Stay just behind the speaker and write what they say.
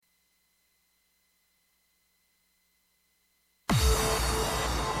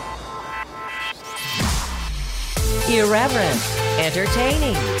Irreverent,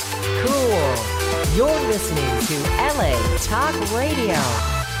 entertaining, cool. You're listening to LA Talk Radio.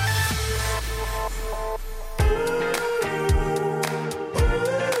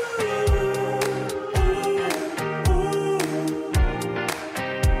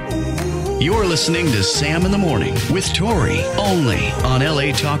 You're listening to Sam in the Morning with Tori, only on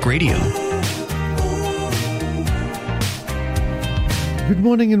LA Talk Radio. Good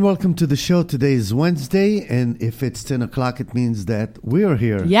morning and welcome to the show. Today is Wednesday, and if it's 10 o'clock, it means that we're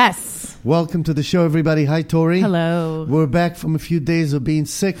here. Yes. Welcome to the show, everybody. Hi, Tori. Hello. We're back from a few days of being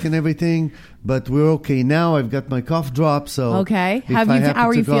sick and everything, but we're okay now. I've got my cough drop, so... Okay. How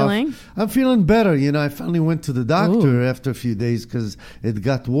are you feeling? I'm feeling better. You know, I finally went to the doctor after a few days because it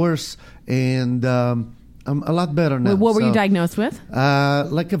got worse, and... I'm a lot better now. What were you diagnosed with?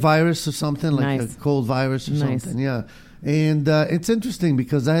 Like a virus or something, like a cold virus or something, yeah. And it's interesting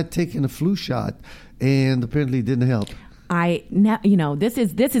because I had taken a flu shot and apparently it didn't help. This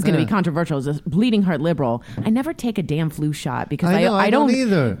is going to be controversial. As a bleeding heart liberal, I never take a damn flu shot because I don't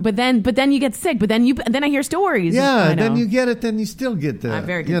either. But then you get sick. But then I hear stories. Yeah, then you get it, then you still get the. I'm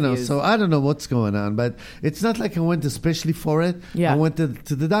very confused. So I don't know what's going on, but it's not like I went especially for it. Yeah. I went to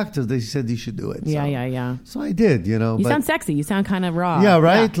the doctor. They said you should do it. Yeah. So I did. You sound sexy. You sound kind of raw. Yeah,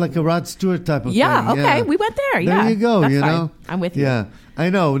 right. Yeah. Like a Rod Stewart type of thing. Yeah. Okay. We went there. There you go. That's fine. I'm with you. Yeah. I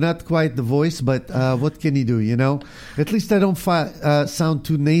know, not quite the voice, but what can you do, you know? At least I don't sound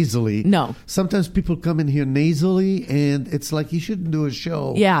too nasally. No. Sometimes people come in here nasally, and it's like you shouldn't do a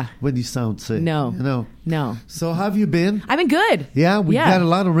show when you sound sick. No. You know? No. So how have you been? I've been good. Yeah, we got a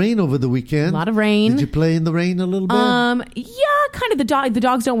lot of rain over the weekend. A lot of rain. Did you play in the rain a little bit? Yeah, kind of. The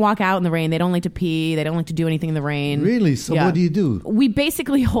dogs don't walk out in the rain. They don't like to pee. They don't like to do anything in the rain. Really? So what do you do? We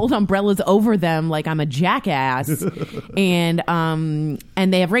basically hold umbrellas over them like I'm a jackass, and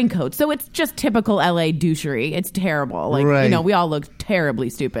they have raincoats. So it's just typical LA douchery. It's terrible. Like we all look terribly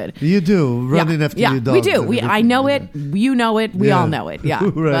stupid. You do running after your dogs. We do. I know it. You know it. We all know it. Yeah,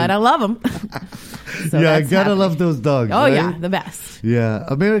 right. But I love them. So I gotta love those dogs. Oh right? yeah, the best. Yeah,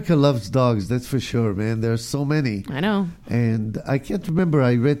 America loves dogs. That's for sure, man. There's so many. I know. And I can't remember.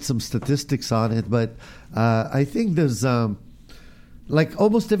 I read some statistics on it, but I think there's like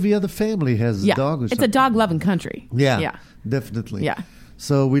almost every other family has a dog or something. It's a dog-loving country. Yeah, definitely. Yeah.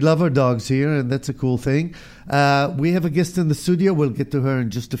 So we love our dogs here, and that's a cool thing. We have a guest in the studio. We'll get to her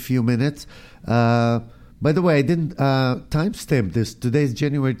in just a few minutes. By the way, I didn't timestamp this. Today's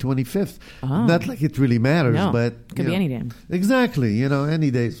January 25th. Oh. Not like it really matters, but... Could be any day. Exactly. Any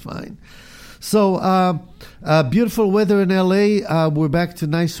day is fine. So, beautiful weather in LA. We're back to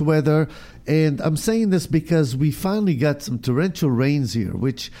nice weather. And I'm saying this because we finally got some torrential rains here,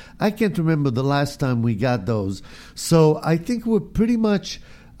 which I can't remember the last time we got those. So I think we're pretty much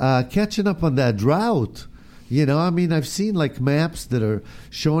catching up on that drought. I've seen like maps that are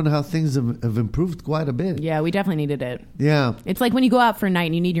showing how things have improved quite a bit. Yeah, we definitely needed it. Yeah. It's like when you go out for a night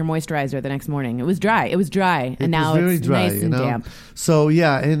and you need your moisturizer the next morning. It was dry. And now it's dry, nice and damp. So,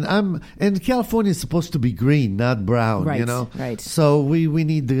 yeah, and California is supposed to be green, not brown, right, you know? Right. So we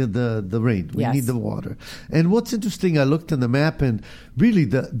need the rain. We need the water. And what's interesting, I looked on the map, and really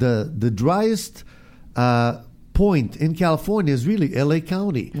the driest point in California is really LA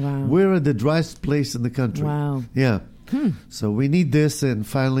County. Wow. We're the driest place in the country. Wow. Yeah. So we need this, and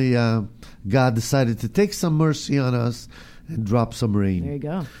finally God decided to take some mercy on us and drop some rain. There you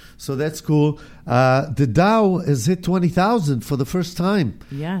go. So that's cool. The Dow has hit 20,000 for the first time.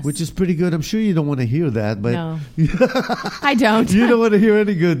 Yes. Which is pretty good. I'm sure you don't want to hear that, but no, I don't. You don't want to hear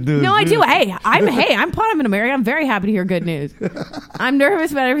any good news. No, I do. I'm part of an American. I'm very happy to hear good news. I'm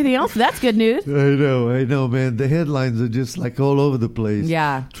nervous about everything else, but that's good news. I know, man. The headlines are just like all over the place.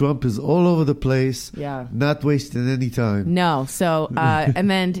 Yeah. Trump is all over the place. Yeah. Not wasting any time. No. So, and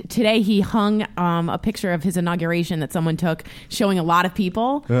then today he hung a picture of his inauguration that someone took showing a lot of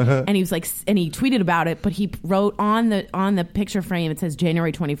people. And he was like, and he tweeted about it, but he wrote on the picture frame, it says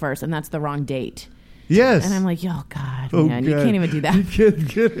January 21st, and that's the wrong date. Yes. And I'm like, oh God, man, you can't even do that. You can't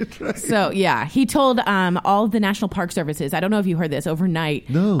get it right. So, yeah, he told all of the National Park Services, I don't know if you heard this, overnight,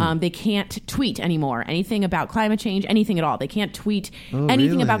 no. They can't tweet anymore. Anything about climate change, anything at all. They can't tweet anything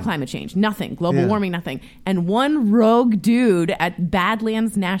really? about climate change. Nothing. Global warming, nothing. And one rogue dude at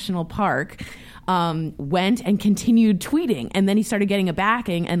Badlands National Park went and continued tweeting. And then he started getting a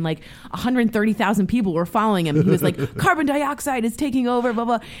backing, and like 130,000 people were following him. He was like, carbon dioxide is taking over, blah,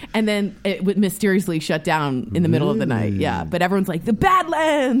 blah. And then it would mysteriously shut down in the middle of the night. Yeah. But everyone's like, the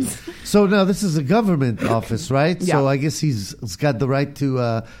Badlands. So now this is a government office, right? Yeah. So I guess he's got the right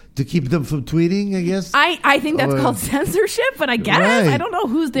to keep them from tweeting, I guess? I think that's called censorship, but I guess. Right. I don't know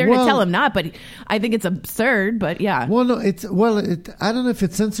who's there to tell him not, but I think it's absurd, but yeah. Well, no, I don't know if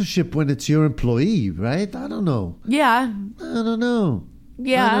it's censorship when it's your employee, right? I don't know. Yeah. I don't know.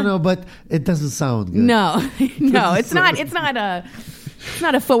 Yeah. I don't know, but it doesn't sound good. No, no, it's not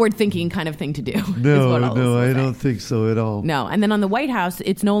a forward-thinking kind of thing to do. No, I don't think so at all. No, and then on the White House,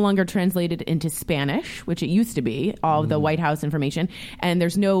 it's no longer translated into Spanish, which it used to be, all of the White House information, and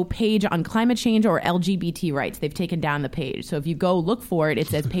there's no page on climate change or LGBT rights. They've taken down the page. So if you go look for it, it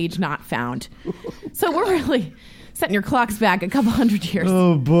says page not found. So we're really setting your clocks back a couple hundred years.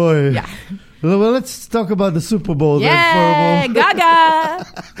 Oh, boy. Yeah. Well, let's talk about the Super Bowl Yay, then for a moment.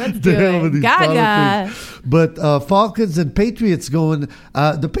 Gaga! Let's do it. Gaga! Politics. But Falcons and Patriots going,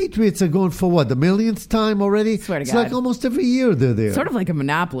 the Patriots are going for what, the millionth time already? Swear to it's God. like almost every year they're there. Sort of like a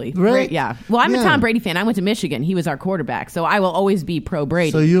monopoly. Right? Yeah. Well, I'm a Yeah. Tom Brady fan. I went to Michigan. He was our quarterback, so I will always be pro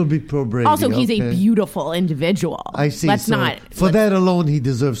Brady. So you'll be pro Brady. Also, he's a okay. beautiful individual. I see. Let's So not. For that alone, he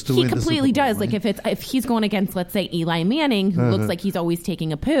deserves to He win completely the Super does. Bowl, Like right? if he's going against, let's say, Eli Manning, who looks like he's always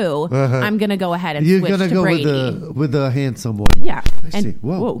taking a poo, I'm going to go ahead and You're switch gonna to go Brady. with the handsome one. Yeah. I And- see.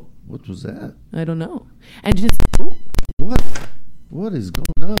 Whoa. whoa. What was that? I don't know. And just ooh, What is going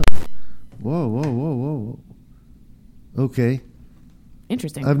on? Whoa. Okay.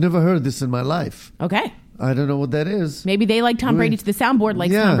 interesting. I've never heard this in my life. Okay. I don't know what that is. Maybe they like Tom Brady. To the soundboard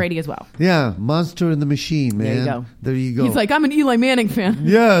likes Yeah. Tom Brady as well. Yeah, Monster in the Machine, man. There you go. There you go. He's like, I'm an Eli Manning fan.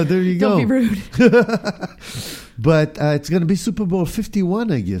 yeah, there you Don't go. be rude. But it's going to be Super Bowl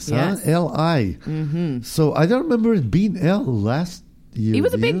 51, I guess, Yes. huh? L-I. Mm-hmm. So I don't remember it being L last year. He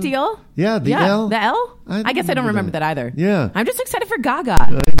was a do big you? deal. Yeah, the L. The L? I I guess I don't remember that either. Yeah. I'm just excited for Gaga.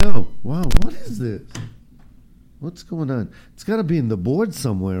 I know. Wow, what is this? What's going on? It's got to be in the board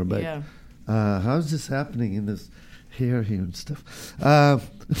somewhere, but Yeah. how's this happening in this hair here and stuff?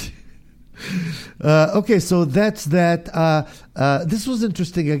 Okay, so that's that. This was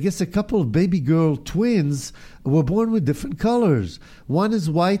interesting. I guess a couple of baby girl twins were born with different colors. One is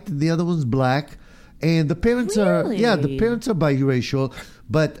white and the other one's black. And the parents the Really? parents are biracial,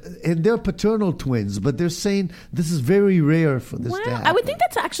 and they're paternal twins, but they're saying this is very rare for this Wow. to happen. I would think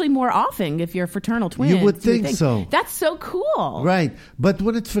that's actually more often if you're fraternal twins. You would think so. That's so cool. Right. But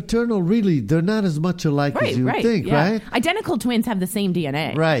when it's fraternal, really, they're not as much alike as you would think, yeah. right? Identical twins have the same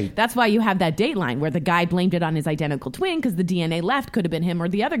DNA. Right. That's why you have that Dateline where the guy blamed it on his identical twin because the DNA left could have been him or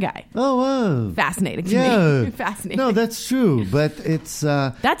the other guy. Oh, wow. Fascinating to Yeah. me. Fascinating. No, that's true, but it's...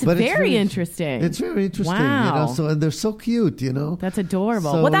 That's but it's very interesting. It's very interesting, Wow. and they're so cute, That's adorable.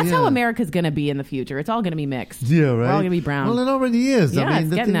 So, well, that's how yeah. America's going to be in the future. It's all going to be mixed. Yeah, right. We're all going to be brown. Well, it already is. Yeah, I mean, it's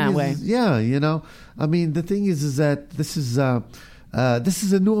the getting thing that is, way. Yeah, I mean, the thing is that this is a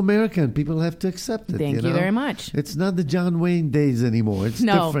new America, and people have to accept it. Thank you very much. It's not the John Wayne days anymore. It's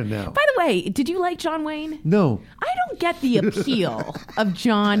No. different now. By the way, did you like John Wayne? No, I don't get the appeal of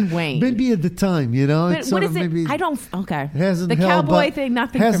John Wayne. maybe at the time, But it's what sort is of it? maybe I don't. Okay. hasn't the held cowboy up, thing,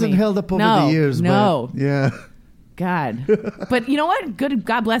 nothing hasn't for me. held up over No, the years. No. But yeah. God. But you know what? Good.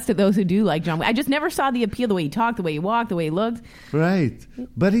 God bless to those who do like John Wayne. I just never saw the appeal, the way he talked, the way he walked, the way he looked. Right.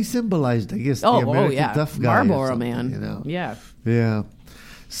 But he symbolized, I guess, the Oh, American yeah. tough guy. or Marlboro something, man. Yeah. Yeah.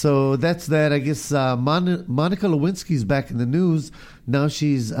 So that's that. I guess Monica Lewinsky's back in the news. Now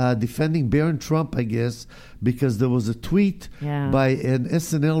she's defending Barron Trump, I guess, because there was a tweet by an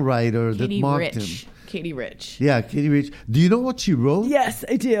SNL writer that Katie mocked Rich. him. Katie Rich. Yeah, Katie Rich. Do you know what she wrote? Yes,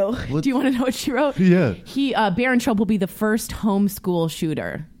 I do. What? Do you want to know what she wrote? Yeah. Barron Trump will be the first homeschool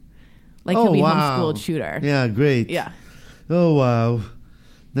shooter. Like Oh, he'll be wow. homeschooled shooter. Yeah, great. Yeah. Oh, wow.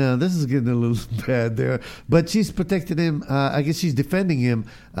 Now, this is getting a little bad there. But she's protecting him. I guess she's defending him.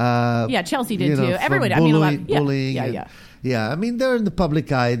 Yeah, Chelsea did too. from Everybody. I mean, a lot. bullying. Yeah. and- Yeah. Yeah, I mean, they're in the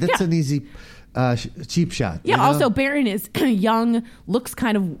public eye. That's Yeah. an easy, cheap shot. Yeah. you know? Also, Barron is young. Looks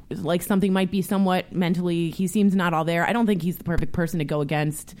kind of like something might be somewhat mentally. He seems not all there. I don't think he's the perfect person to go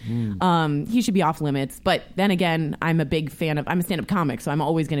against. He should be off limits. But then again, I'm a big fan of. I'm a stand-up comic, so I'm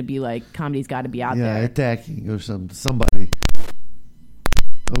always going to be like, comedy's got to be out Yeah, there. attacking or somebody.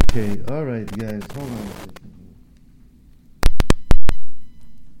 Okay, all right, guys, hold on a second.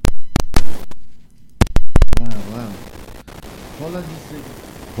 Wow.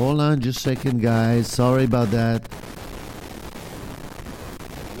 Hold on just a second, guys. Sorry about that.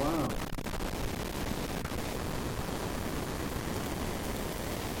 Wow.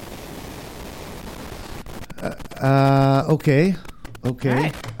 Okay. All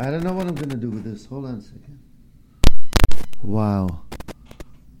right. I don't know what I'm going to do with this. Hold on a second. Wow.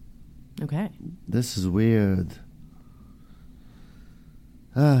 Okay. This is weird.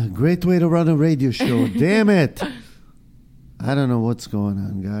 Great way to run a radio show. Damn it. I don't know what's going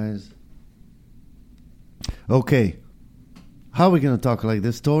on, guys. Okay. How are we going to talk like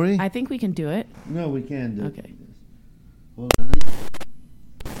this, Tori? I think we can do it. No, we can't do Okay. it. Hold on.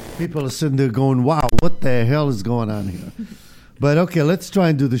 People are sitting there going, wow, what the hell is going on here? But okay, let's try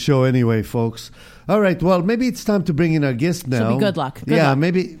and do the show anyway, folks. All right, well, maybe it's time to bring in our guest now. She'll be good luck. Good yeah, luck.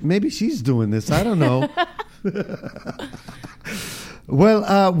 maybe she's doing this. I don't know.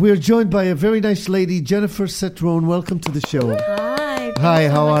 Well, we're joined by a very nice lady, Jennifer Cetrone. Welcome to the show. Hi. Hi,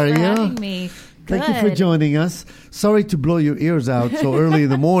 how so much are for you? having me. Thank you for Good. joining us. Sorry to blow your ears out so early in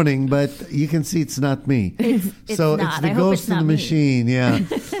the morning, but you can see it's not me. It's so not. it's the I hope ghost it's in the not me. machine. Yeah.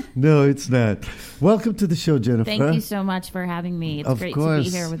 No, it's not. Welcome to the show, Jennifer. Thank you so much for having me. It's Of great course.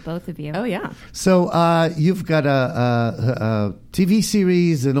 to be here with both of you. Oh, yeah. So you've got a TV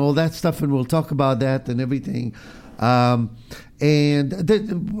series and all that stuff, and we'll talk about that and everything. Let's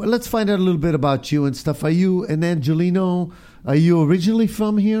find out a little bit about you and stuff. Are you an Angelino? Are you originally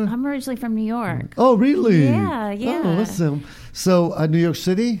from here? I'm originally from New York. Oh, really? Yeah, yeah. Oh, awesome. So, New York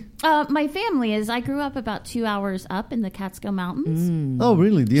City? My family is, I grew up about 2 hours up in the Catskill Mountains. Oh,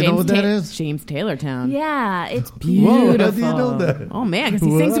 really? Do you know what that is? James Taylor Town. Yeah, it's Whoa, beautiful. how do you know that? Oh, man, because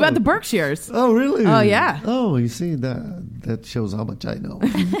he sings Wow. about the Berkshires. Oh, really? Oh, yeah. Oh, you see, that shows how much I know.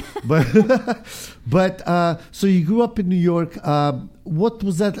 So you grew up in New York. What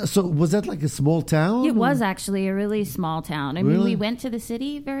was that? So was that like a small town? It was actually a really small town. I mean, Really? we went to the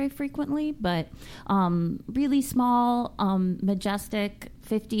city very frequently, but really small, majestic,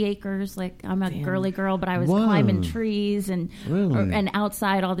 50 acres. Like, I'm a girly girl, but I was Wow. climbing trees and Really? and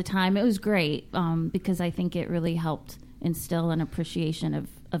outside all the time. It was great because I think it really helped instill an appreciation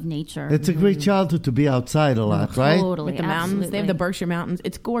of nature. It's a great childhood to be outside a lot, right? Totally, With the mountains. They have absolutely. the Berkshire Mountains.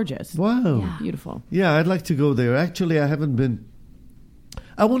 It's gorgeous. Wow. Yeah. Beautiful. Yeah, I'd like to go there. Actually, I haven't been.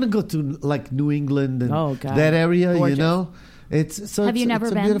 I want to go to like New England and Oh, God. that area. Gorgeous. You know, it's so. Have you never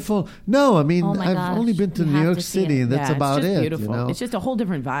it's a been? beautiful. No, I mean Oh, my I've gosh. only been to You New have York to see City, it. and that's Yeah, about it's just it. beautiful. You know, It's just a whole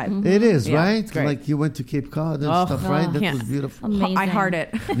different vibe. it is Yeah, right. it's great. Like you went to Cape Cod and Oh, stuff, right? That yeah. was beautiful. Amazing. I heart it.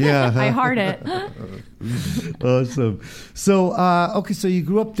 Yeah, I heart it. Awesome. So, okay, so you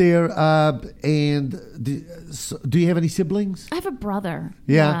grew up there, and do you have any siblings? I have a brother.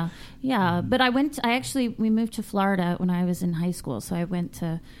 Yeah. Yeah. But we moved to Florida when I was in high school. So I went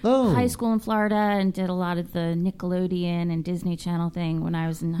to Oh. high school in Florida and did a lot of the Nickelodeon and Disney Channel thing when I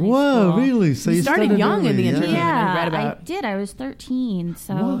was in high Wow, school. really? So You started young in the early, entertainment. Yeah, I read about. I did. I was 13.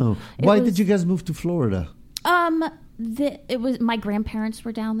 So Wow. it Why was- did you guys move to Florida? It was my grandparents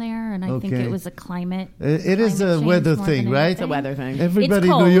were down there, and I think Okay. it was a climate. It is climate a change weather more thing, than right? It's a weather thing. Everybody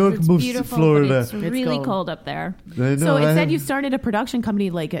it's cold. in New York it's moves to beautiful, Florida. But it's really cold. cold up there. I know, So it I said have- you started a production company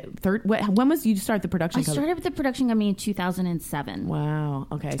like at when did you start the production I company? started with the production company in 2007. Wow.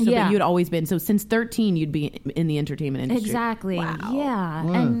 Okay. So Yeah. but you'd always been since 13 you'd be in the entertainment industry. Exactly. Wow. Yeah.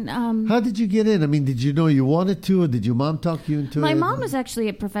 Wow. And How did you get in? I mean, did you know you wanted to, or did your mom talk you into it? my mom was actually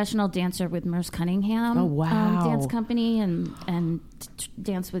a professional dancer with Merce Cunningham. Oh, wow. Dance company and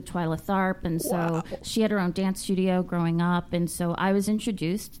danced with Twyla Tharp, and so she had her own dance studio growing up, and so I was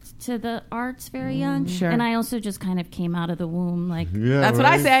introduced to the arts very young. Sure. And I also just kind of came out of the womb like Yeah, That's what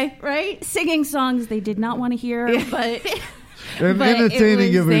I right. say. right singing songs they did not want to hear, but. And But it entertaining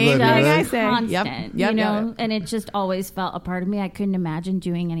was everybody, just right? I say. constant, Yep, you know, yep. and it just always felt a part of me. I couldn't imagine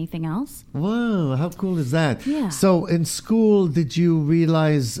doing anything else. Wow, how cool is that? Yeah. So in school, did you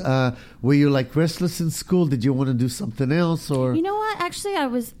realize, were you like restless in school? Did you want to do something else, or? You know what? Actually, I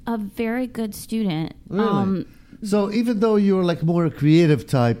was a very good student. Really? So even though you were like more a creative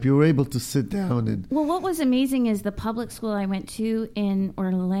type, you were able to sit down and. Well, what was amazing is the public school I went to in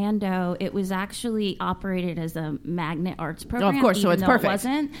Orlando, it was actually operated as a magnet arts program. course, so even it's though perfect. It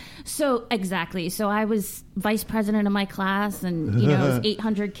wasn't. So, exactly. So I was vice president of my class, and, you know, it was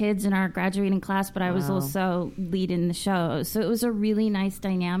 800 kids in our graduating class, but I was Wow. also leading the show. So it was a really nice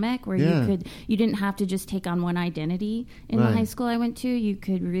dynamic where Yeah. you didn't have to just take on one identity in Right. the high school I went to. You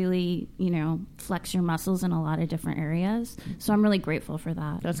could really, you know, flex your muscles in a lot of different areas. So I'm really grateful for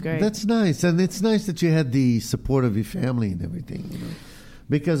that. That's great. That's nice, and it's nice that you had the support of your family and everything. You know?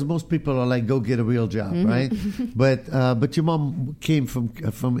 Because most people are like, go get a real job, right? But your mom came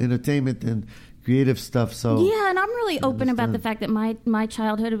from entertainment and creative stuff, so Yeah, and I'm really open about understand. the fact that my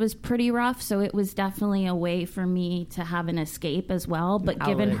childhood was pretty rough, so it was definitely a way for me to have an escape as well. But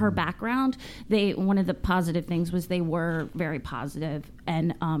given outlet. her background, one of the positive things was they were very positive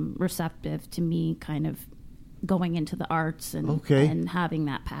and receptive to me kind of going into the arts and Okay. and having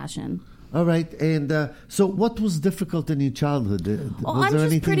that passion. All right. And so what was difficult in your childhood? Well, was I'm there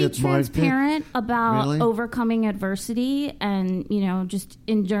just anything pretty that marked it? transparent about Really? overcoming adversity and, just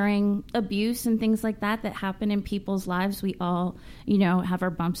enduring abuse and things like that happen in people's lives. We all, have our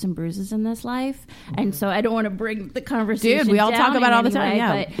bumps and bruises in this life. And so I don't want to bring the conversation Dude, we all down talk about in it all the any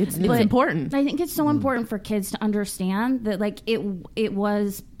time. way, Yeah, but it's important. I think it's so important for kids to understand that, like, it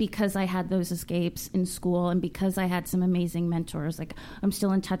was because I had those escapes in school and because I had some amazing mentors. Like, I'm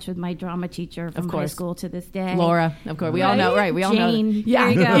still in touch with my drama teacher from high school to this day. Laura, of course. We all know, right? We all Jane, know. Yeah.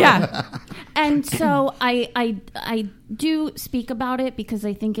 there you go. Yeah. And so I do speak about it because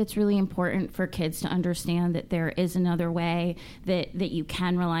I think it's really important for kids to understand that there is another way, that you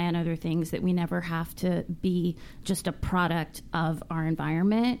can rely on other things, that we never have to be just a product of our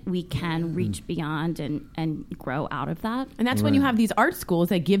environment. We can reach beyond and grow out of that. And that's when you have these art schools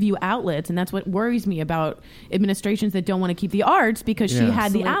that give you outlets. And that's what worries me about administrations that don't want to keep the arts, because she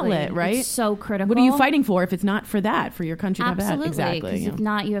had the Absolutely. outlet, right? It's so critical. What are you fighting for if it's not for that, for your country to have that? Absolutely. Exactly. Because Yeah. if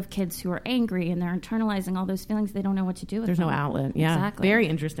not, you have kids who are angry and they're internalizing all those feelings. They don't know what to do with There's them. no outlet. Yeah. Exactly. Very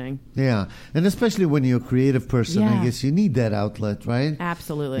interesting. Yeah. And especially when you're a creative person, I Yeah. guess you need that outlet, right?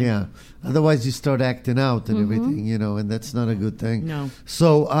 Absolutely. Yeah. Otherwise, you start acting out and everything, and that's not a good thing. No.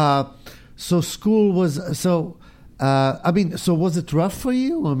 So, so school was so. So was it rough for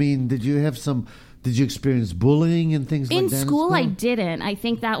you? I mean, did you experience bullying and things In like that? school, I didn't. I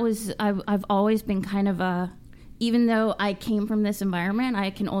think that was, I've always been kind of even though I came from this environment, I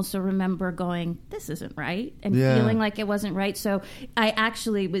can also remember going, this isn't right, and feeling like it wasn't right. So I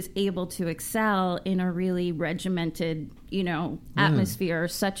actually was able to excel in a really regimented, atmosphere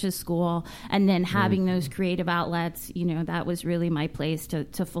such as school. And then having those creative outlets, that was really my place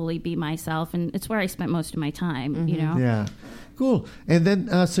to fully be myself. And it's where I spent most of my time, Yeah. Cool. And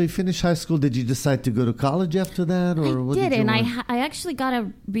then, so you finished high school. Did you decide to go to college after that, or what I did, you and want? I actually got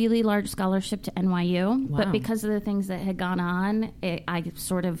a really large scholarship to NYU. But because of the things that had gone on, I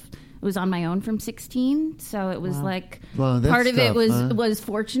sort of was on my own from 16. So it was like Wow, that's part of it tough, was huh? was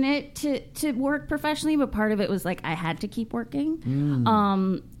fortunate to work professionally, but part of it was like I had to keep working.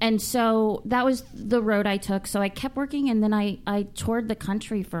 And so that was the road I took. So I kept working, and then I toured the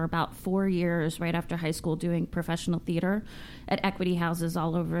country for about 4 years right after high school, doing professional theater at equity houses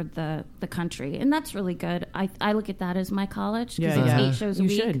all over the country. And that's really good. I look at that as my college, because it's 8 shows a You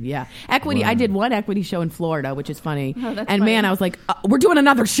week. should, yeah. Equity. I did one equity show in Florida, which is funny. Oh, that's and funny. man, I was like, we're doing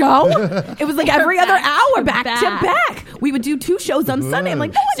another show? It was like every other hour, back to back. We would do 2 shows on Sunday. I'm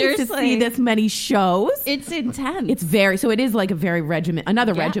like, no one needs to Seriously. see this many shows. It's intense. It's very, so it is like a very regimented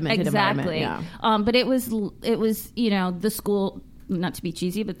environment. Exactly. Yeah. But it was the school, not to be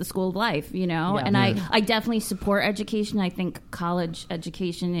cheesy, but the school of life, and I definitely support education. I think college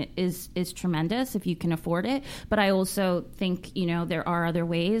education is tremendous if you can afford it. But I also think, there are other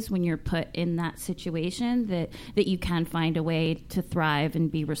ways when you're put in that situation that you can find a way to thrive and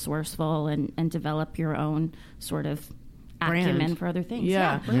be resourceful and develop your own sort of acumen Brand. for other things.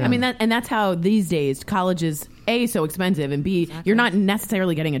 Yeah. I mean, that's how these days college is A, so expensive, and B, you're not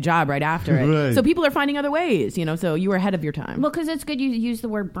necessarily getting a job right after it. Right. So people are finding other ways, so you were ahead of your time. Well, because it's good you use the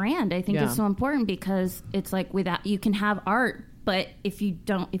word brand. I think it's so important, because it's like without, you can have art, but if you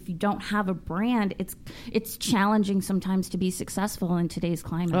don't have a brand, it's challenging sometimes to be successful in today's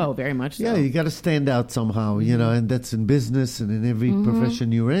climate. Oh, very much so. Yeah, you got to stand out somehow, and that's in business and in every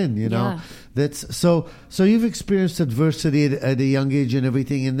profession you're in, Yeah. That's so you've experienced adversity at a young age and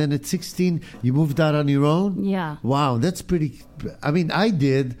everything, and then at 16 you moved out on your own. Yeah. Wow, that's pretty. I mean, I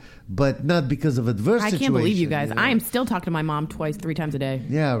did, but not because of adverse. I can't believe you situation, guys. I am still talking to my mom 2-3 times a day.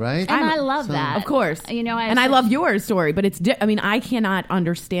 Yeah, right. And I love that. Of course. I love your story, but it's, I mean, I cannot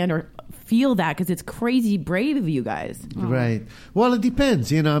understand or feel that, because it's crazy brave of you guys. Right. Well, it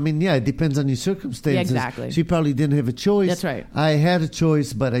depends. I mean, it depends on your circumstances. Yeah, exactly. She probably didn't have a choice. That's right. I had a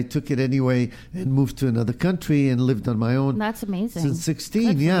choice, but I took it anyway and moved to another country and lived on my own. That's amazing. Since 16,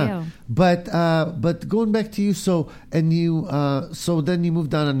 Good for yeah. you. But going back to you, so then you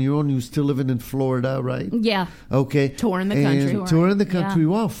moved down on your own. You were still living in Florida, right? Yeah. Okay. Touring the And country. Touring the country. Yeah.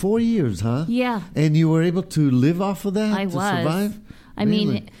 Wow, 4 years, huh? Yeah. And you were able to live off of that I to was. survive? I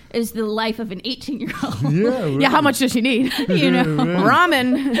mean, it's the life of an 18-year-old. Yeah, right. Yeah, how much does she need?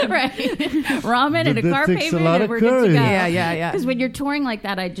 Ramen. Right. Ramen and a That car takes a payment, lot and of we're good to courage. go. Yeah. Because when you're touring like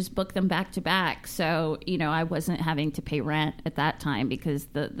that, I just book them back to back. So, I wasn't having to pay rent at that time, because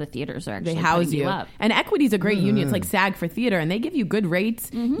the theaters are actually They house putting you. up. And Equity's a great union. It's like SAG for theater, and they give you good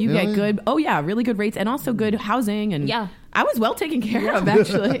rates. You Really? get good, really good rates, and also good housing. And Yeah. I was well taken care of,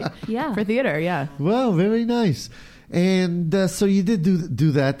 actually. Yeah. For theater, yeah. Wow, very nice. And so you did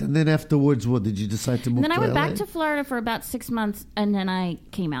do that, and then afterwards, what did you decide to move? And then to I went LA? back to Florida for about 6 months, and then I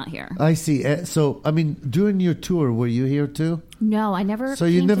came out here. I see. So, I mean, during your tour, were you here too? No, I never. So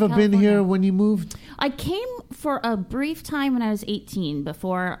you came to never been California. here when you moved? I came for a brief time when I was 18,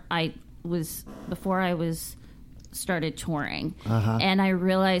 before I was started touring, and I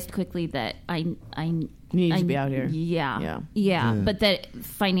realized quickly that I need to be out here. Yeah. But that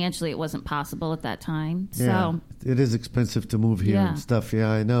financially it wasn't possible at that time. Yeah. So It is expensive to move here Yeah. and stuff. Yeah,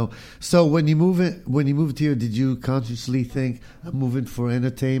 I know. So when you moved here, did you consciously think I'm moving for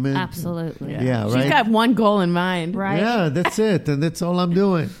entertainment? absolutely, Yeah, She's right. got one goal in mind. right. Yeah, that's it, and that's all I'm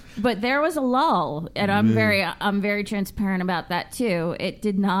doing. But there was a lull, and I'm very transparent about that too.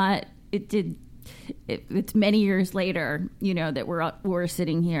 It's many years later, that we're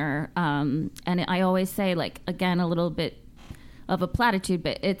sitting here, and I always say, like, again, a little bit of a platitude,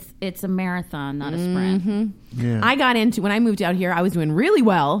 but it's a marathon, not a sprint. Mm-hmm. Yeah. I got into, when I moved out here, I was doing really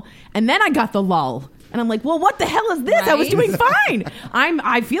well, and then I got the lull. And I'm like, well, what the hell is this? I was Right? doing fine.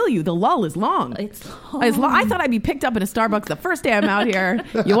 I feel you. The lull is long. It's I thought I'd be picked up in a Starbucks the first day I'm out here.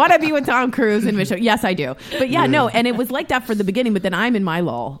 You want to be with Tom Cruise in Mission? Yes, I do. But no, and it was like that for the beginning, but then I'm in my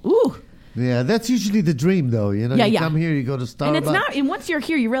lull. Ooh. Yeah, that's usually the dream, though. You come here, you go to Starbucks. And it's not, and once you're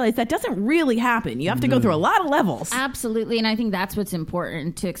here, you realize that doesn't really happen. You have to go through a lot of levels. Absolutely, and I think that's what's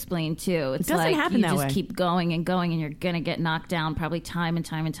important to explain too. It's doesn't like happen you that just way. keep going and going, and you're gonna get knocked down probably time and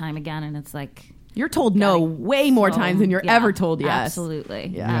time and time again, and it's like You're told no way more times than you're ever told yes.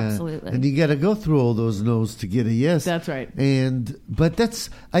 Absolutely, Yeah. absolutely. And you got to go through all those no's to get a yes. That's right. But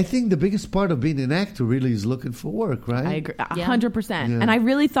I think the biggest part of being an actor really is looking for work, right? I agree, Yeah. 100%. Yeah. And I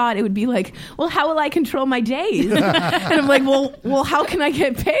really thought it would be like, well, how will I control my days? And I'm like, well, how can I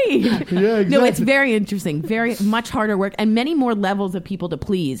get paid? Yeah, No, it's exactly. very interesting, very much harder work, and many more levels of people to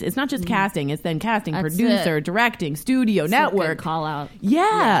please. It's not just casting; it's then casting, That's producer, directing, studio, It's a good network. call out.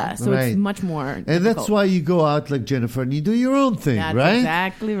 Yeah, so Right. it's much more. And that's difficult. why you go out like Jennifer and you do your own thing, That's right?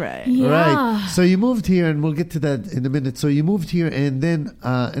 exactly right. Right. So you moved here, and we'll get to that in a minute. So you moved here, and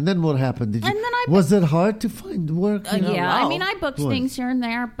then what happened? And then was it hard to find work? Yeah, wow. I mean, I booked Boy. things here and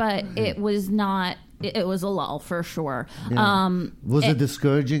there, but it was not. It was a lull for sure. Yeah. Was it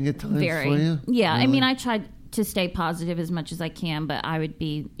discouraging at times Very. for you? Yeah, I Really? mean, I tried to stay positive as much as I can, but I would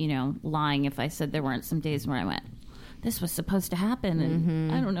be, lying if I said there weren't some days where I went, this was supposed to happen,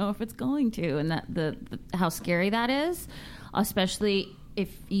 and I don't know if it's going to, and that the how scary that is, especially if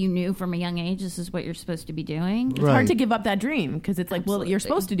you knew from a young age this is what you're supposed to be doing. It's hard to give up that dream because it's like, well, you're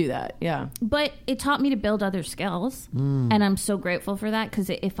supposed to do that. Yeah. But it taught me to build other skills, and I'm so grateful for that, because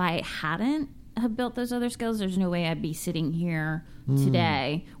if I hadn't have built those other skills, there's no way I'd be sitting here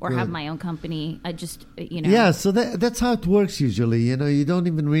today or have my own company. I just, Yeah, so that's how it works usually. You don't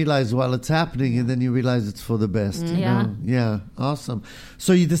even realize while it's happening, and then you realize it's for the best. you Yeah. know? Yeah, awesome.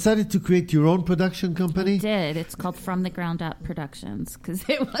 So you decided to create your own production company? did. It's called From the Ground Up Productions, because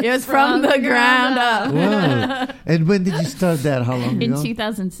it was From the ground up. Wow. And when did you start that? How long in ago?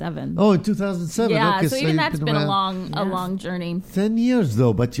 2007. Oh, in 2007. Yeah, Okay, so even you've that's been a around long journey. 10 years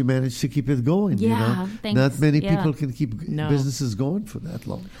though, but you managed to keep it going. Yeah, thanks. Not many Yeah. people can keep No. businesses going for that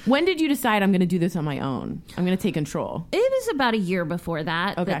long. When did you decide I'm going to do this on my own? I'm going to take control. It was about a year before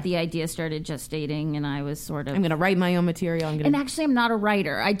that Okay. that the idea started gestating, and I was sort of. I'm going to write my own material. I'm going And to. actually, I'm not a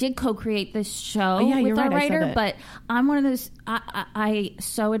writer. I did co-create this show Oh, yeah, with you're our right. I saw writer, that. but I'm one of those. I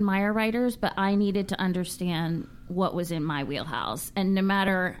so admire writers, but I needed to understand what was in my wheelhouse, and no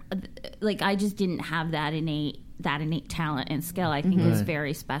matter, I just didn't have that innate talent and skill. I think is Right.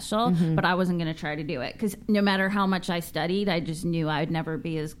 very special, but I wasn't going to try to do it, because no matter how much I studied, I just knew I would never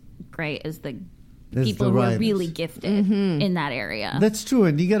be as great as the As people the who are writers. really gifted in that area. That's true,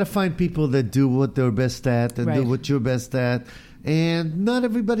 and you got to find people that do what they're best at and do Right. what you're best at. And not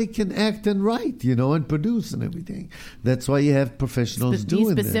everybody can act and write, and produce and everything. That's why you have professionals Be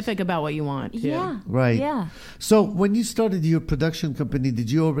doing specific about what you want. Too. Yeah. Right. Yeah. So when you started your production company, did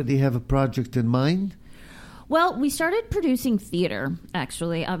you already have a project in mind? Well, we started producing theater,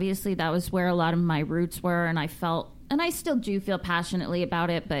 actually. Obviously, that was where a lot of my roots were, and I felt, and I still do feel passionately about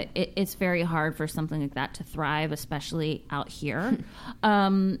it, but it's very hard for something like that to thrive, especially out here.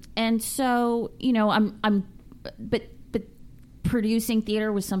 And so, but producing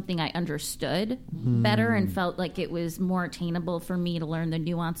theater was something I understood better and felt like it was more attainable for me to learn the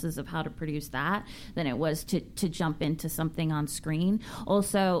nuances of how to produce that than it was to jump into something on screen.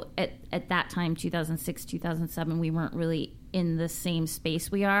 Also, at that time, 2006, 2007, we weren't really in the same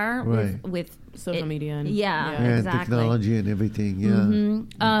space we are Right. with Social media and- yeah, Yeah. And exactly. technology and everything,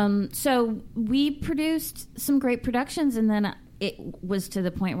 yeah. So we produced some great productions, and then it was to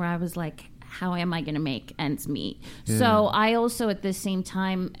the point where I was like, how am I going to make ends meet? Yeah. So I also at the same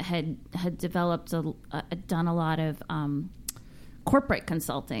time had developed done a lot of corporate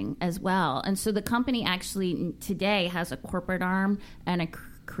consulting as well. And so the company actually today has a corporate arm and a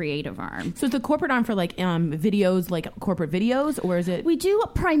creative arm. So it's the corporate arm for like videos, like corporate videos, or is it? We do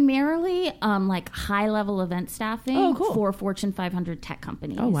primarily like high level event staffing for Fortune 500 tech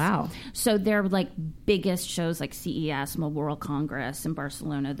companies. Oh, wow. So they're like biggest shows like CES, Mobile World Congress in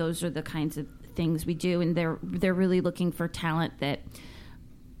Barcelona. Those are the kinds of things we do. And they're really looking for talent that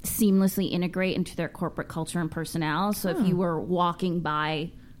seamlessly integrate into their corporate culture and personnel. So if you were walking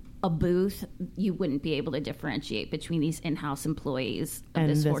by a booth, you wouldn't be able to differentiate between these in-house employees of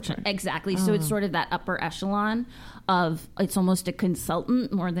this Fortune. Exactly. So it's sort of that upper echelon of, it's almost a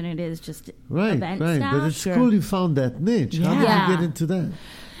consultant more than it is just event staff. But it's cool you found that niche. How did you get into that?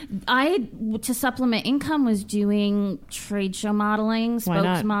 I, to supplement income, was doing trade show modeling,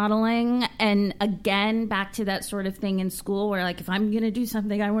 spokes modeling, and again, back to that sort of thing in school where, like, if I'm going to do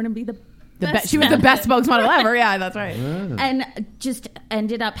something, I want to be the best. She was the best spokesmodel ever. Yeah, that's right. Yeah. And just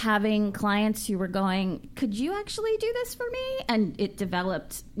ended up having clients who were going, could you actually do this for me? And it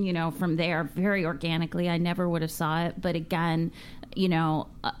developed, from there very organically. I never would have saw it. But again,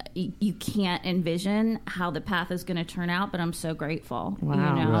 you can't envision how the path is going to turn out, but I'm so grateful.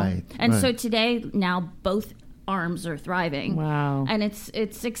 Wow. Right. And so today, now both arms are thriving. Wow. And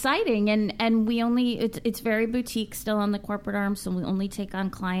it's exciting, and we only it's very boutique still on the corporate arm, so we only take on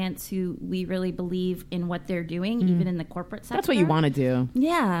clients who we really believe in what they're doing, even in the corporate sector. That's what you want to do.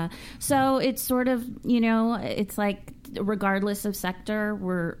 Yeah. So it's sort of, it's like regardless of sector,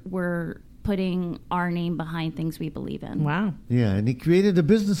 we're putting our name behind things we believe in. Wow. Yeah, and he created a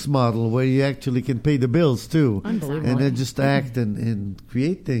business model where you actually can pay the bills too. Unbelievable. And then just act and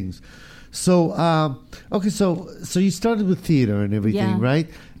create things. So, so you started with theater and everything, right?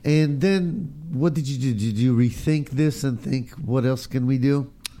 And then what did you do? Did you rethink this and think, what else can we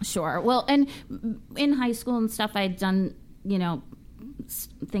do? Sure. Well, and in high school and stuff, I had done,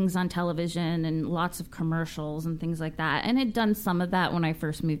 things on television and lots of commercials and things like that. And had done some of that when I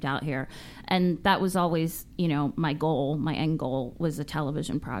first moved out here. And that was always, my goal, my end goal was a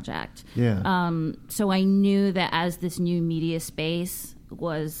television project. Yeah. So I knew that as this new media space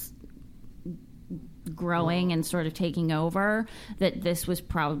was growing and sort of taking over, that this was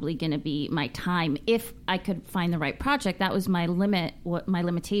probably going to be my time if I could find the right project. That was my limit. What my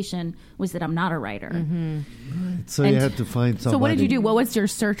limitation was that I'm not a writer. Mm-hmm. Right. So you had to find somebody. So what did you do? What was your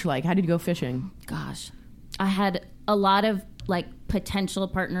search like? How did you go fishing? Gosh, I had a lot of like potential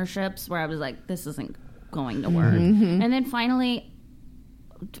partnerships where I was like, this isn't going to work. Mm-hmm. And then finally,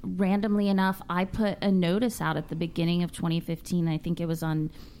 randomly enough, I put a notice out at the beginning of 2015. I think it was on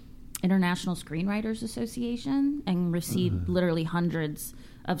International Screenwriters Association, and received literally hundreds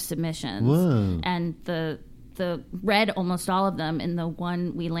of submissions. Whoa. And the read almost all of them, and the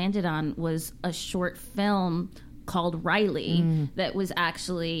one we landed on was a short film called Riley that was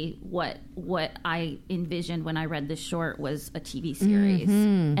actually what I envisioned when I read the short was a TV series.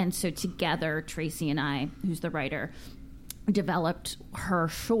 And so together, Tracy and I, who's the writer, developed her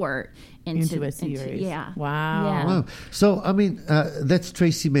short into a series. Yeah. Wow. Yeah. Wow. So, I mean, that's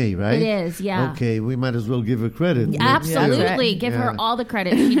Tracy May, right? It is, yeah. Okay, we might as well give her credit. Absolutely. Yeah. Give her all the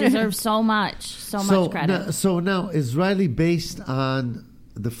credit. She deserves so much credit. Now, is Riley based on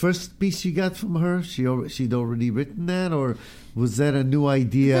the first piece you got from her? She'd already written that, or was that a new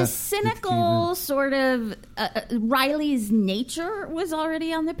idea? The cynical sort of Riley's nature was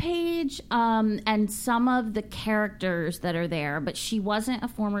already on the page, and some of the characters that are there, but she wasn't a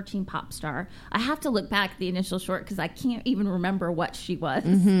former teen pop star. I have to look back at the initial short because I can't even remember what she was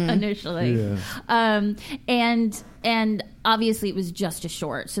initially. Yeah. And obviously it was just a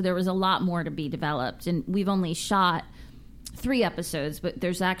short, so there was a lot more to be developed, and we've only shot 3 episodes, but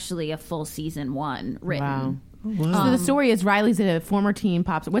there's actually a full season 1 written. Wow. Wow. So the story is Riley's a former teen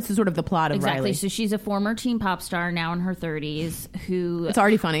pop star. What's the sort of the plot of Riley? So she's a former teen pop star now in her 30s who... It's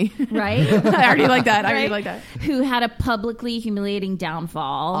already funny. Right? I already like that. I already like that. Who had a publicly humiliating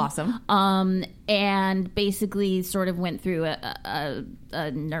downfall. Awesome. And basically sort of went through a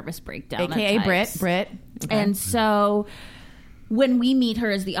nervous breakdown. AKA Brit. Okay. And so... when we meet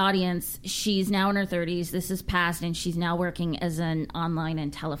her as the audience, she's now in her 30s. This is past, and she's now working as an online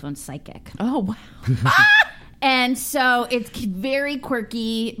and telephone psychic. Oh, wow. And so it's very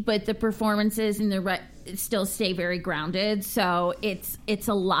quirky, but the performances and still stay very grounded. So it's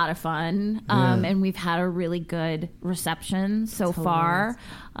a lot of fun. And we've had a really good reception so far.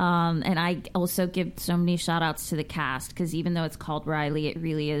 And I also give so many shout outs to the cast, because even though it's called Riley, it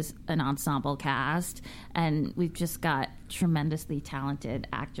really is an ensemble cast. And we've just got tremendously talented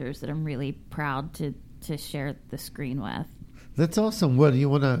actors that I'm really proud to share the screen with. That's awesome. What, do you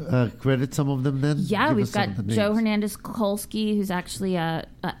want to credit some of them then? Yeah, Give we've us some got of the Joe names. Hernandez-Kolsky, who's actually a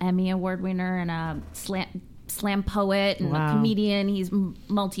Emmy Award winner and a slam poet and a comedian. He's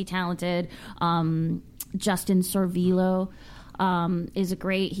multi-talented. Justin Sorvillo is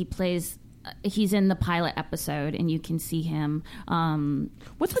he's in the pilot episode, and you can see him.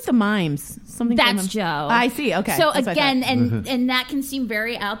 What's with the mimes? Something. That's Joe. I see. Okay. So That's what I again, thought. and that can seem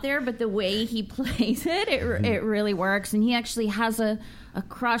very out there, but the way he plays it really works. And he actually has a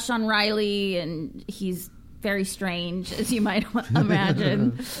crush on Riley, and he's very strange, as you might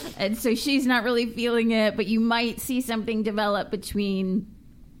imagine. And so she's not really feeling it, but you might see something develop between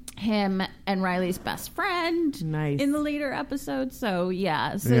him and Riley's best friend in the later episodes. So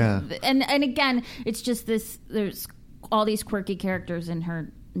and again, it's just there's all these quirky characters in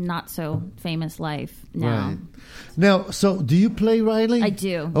her not so famous life now. Right. Now, so do you play Riley? I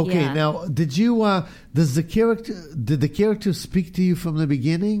do. Okay. Yeah. Now, did the character speak to you from the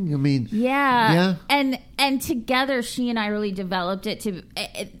beginning? I mean, yeah. And together, she and I really developed it to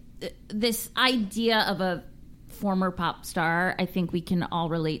this idea of a former pop star. I think we can all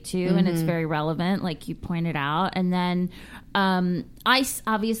relate to, and it's very relevant, like you pointed out. And then I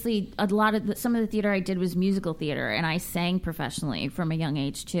obviously some of the theater I did was musical theater, and I sang professionally from a young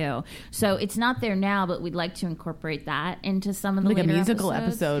age too. So it's not there now, but we'd like to incorporate that into some of the later a musical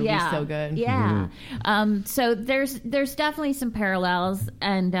episodes. episode would be so good. Yeah. So there's definitely some parallels,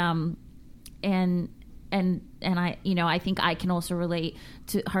 and I think I can also relate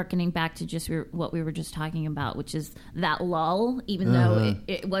to hearkening back to just what we were just talking about, which is that lull, even though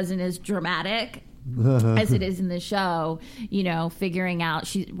it wasn't as dramatic as it is in the show, figuring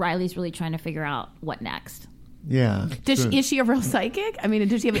out Riley's really trying to figure out what next. Yeah. Is she a real psychic? I mean,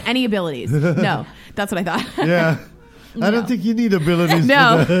 does she have any abilities? No, that's what I thought. Yeah. I don't think you need abilities.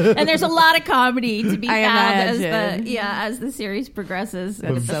 No, and there's a lot of comedy to be I found imagine. as the series progresses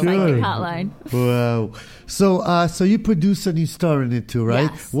with the sure. psychic hotline. Wow. So you produce and you star in it too, right?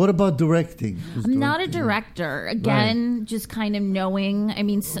 Yes. What about directing? Who's I'm not a directing? Director. Again, just kind of knowing. I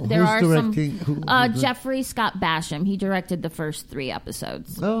mean, there are directing? some. Jeffrey Scott Basham. He directed the first 3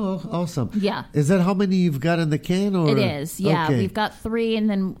 episodes. Oh, awesome. Yeah. Is that how many you've got in the can? Or? It is. Yeah, Okay. we've got 3, and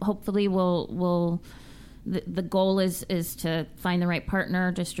then hopefully we'll. The goal is to find the right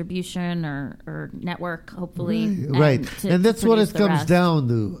partner, distribution, or network, hopefully. Right. And that's what it comes rest.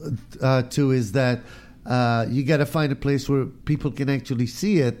 down to is that you got to find a place where people can actually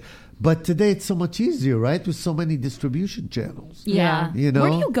see it. But today it's so much easier, right? With so many distribution channels. Yeah. You know? Where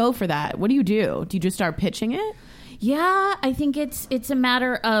do you go for that? What do you do? Do you just start pitching it? Yeah, I think it's a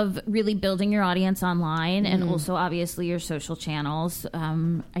matter of really building your audience online and also obviously your social channels.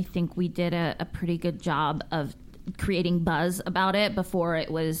 I think we did a pretty good job of creating buzz about it before it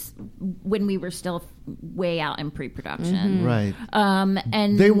was when we were still way out in pre-production. Right.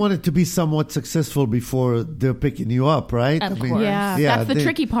 And They want it to be somewhat successful before they're picking you up, right? Of course. Yeah, that's the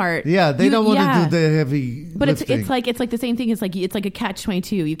tricky part. Yeah, they don't want to do the heavy But lifting. it's like the same thing. It's like a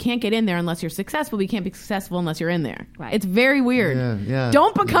catch-22. You can't get in there unless you're successful. But you can't be successful unless you're in there. Right. It's very weird. Yeah.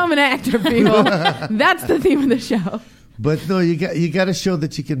 Don't become an actor, people. That's the theme of the show. But no, you got to show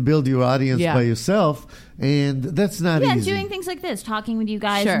that you can build your audience Yeah. by yourself, and that's not and easy. doing things like this, talking with you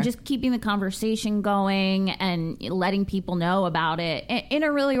guys, Sure. and just keeping the conversation going and letting people know about it in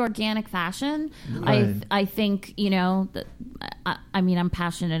a really organic fashion. Right. I think I'm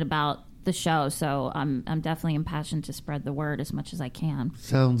passionate about the show, so I'm definitely impassioned to spread the word as much as I can.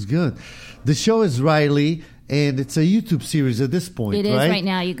 Sounds good. The show is Riley, and it's a YouTube series at this point, It is right? right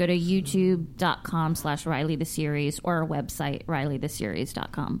now. You go to youtube.com/Riley the Series or our website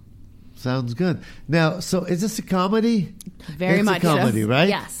rileytheseries.com. Sounds good. Now, so is this a comedy? Very It's much a comedy, so. right?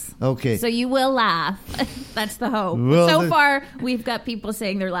 Yes. Okay. So you will laugh. That's the hope. Well, so far, we've got people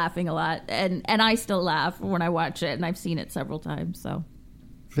saying they're laughing a lot, and I still laugh when I watch it, and I've seen it several times. So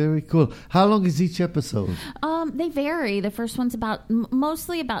Very cool. How long is each episode? They vary. The first one's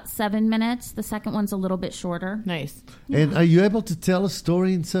mostly about 7 minutes. The second one's a little bit shorter. Nice. And are you able to tell a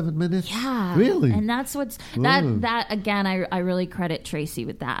story in 7 minutes? Yeah. Really? And that's what's that again, I really credit Tracy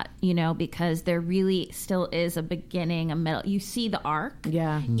with that, because there really still is a beginning, a middle. You see the arc.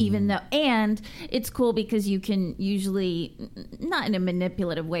 Yeah. Even though, and it's cool because you can usually, not in a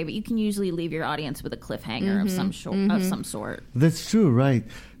manipulative way, but you can usually leave your audience with a cliffhanger of some sort. That's true, right?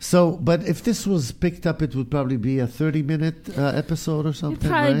 So, but if this was picked up, it would probably be a 30-minute episode or something. It'd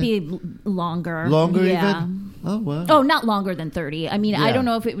probably right? be longer. Longer yeah. even? Oh, wow. Oh, not longer than 30. I mean, I don't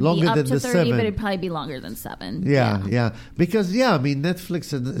know if it would Longer be up than to the 30, 7. but it'd probably be longer than 7. Yeah. Because, I mean,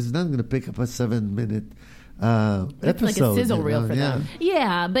 Netflix is not going to pick up a 7-minute It's episode. like a sizzle reel for them.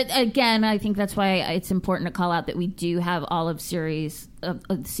 Yeah, but again, I think that's why it's important to call out that we do have all of series of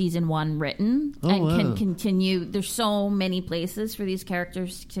season 1 written can continue. There's so many places for these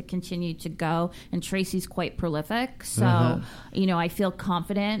characters to continue to go, and Tracy's quite prolific. So, I feel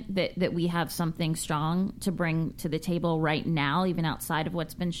confident that we have something strong to bring to the table right now, even outside of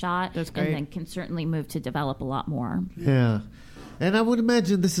what's been shot. That's great. And then can certainly move to develop a lot more. Yeah. And I would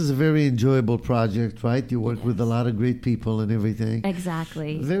imagine this is a very enjoyable project, right? You work with a lot of great people and everything.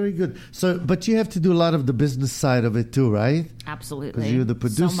 Exactly. Very good. So, but you have to do a lot of the business side of it too, right? Absolutely. Because you're the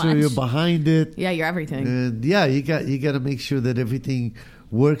producer, So much. you're behind it. Yeah, you're everything. And you got to make sure that everything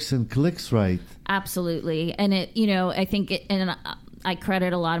works and clicks right. Absolutely. And I think I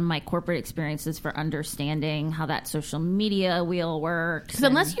credit a lot of my corporate experiences for understanding how that social media wheel works.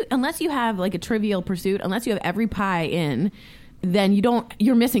 Because unless you have like a Trivial Pursuit, unless you have every pie in, then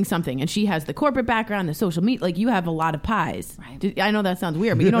you're missing something. And she has the corporate background, the social media, like you have a lot of pies. Right. I know that sounds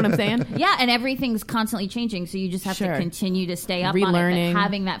weird, but you know what I'm saying? Yeah, and everything's constantly changing, so you just have to continue to stay up on it. Relearning. But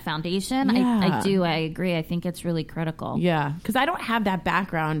having that foundation, I agree. I think it's really critical. Yeah, because I don't have that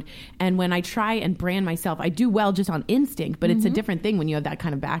background, and when I try and brand myself, I do well just on instinct, but it's a different thing when you have that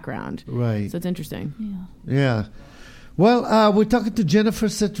kind of background. Right. So it's interesting. Yeah. Well, we're talking to Jennifer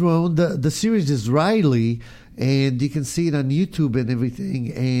Cetrone. The series is Riley, and you can see it on YouTube and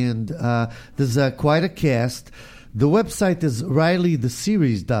everything. And there's quite a cast. The website is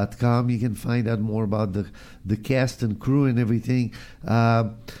RileyTheSeries.com. You can find out more about the cast and crew and everything.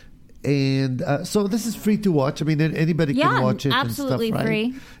 And so this is free to watch. I mean, anybody can watch it. Absolutely and stuff,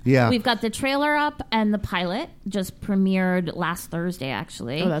 right? free. Yeah, we've got the trailer up, and the pilot just premiered last Thursday.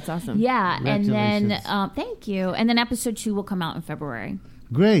 Actually, oh, that's awesome. Yeah, and then Congratulations. thank you. And then episode 2 will come out in February.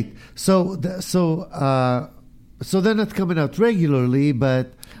 Great. So they're not coming out regularly,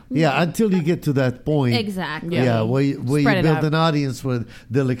 but until you get to that point. Exactly. Yeah, where you build out. an audience where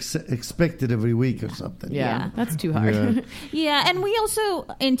they'll expect it every week or something. Yeah, that's too hard. Yeah, and we also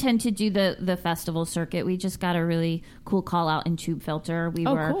intend to do the festival circuit. We just got a really cool call out in Tube Filter. We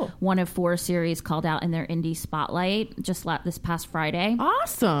were cool. one of 4 series called out in their indie spotlight just this past Friday.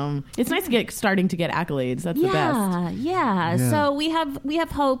 Awesome. It's nice to starting to get accolades. That's the best. Yeah. So we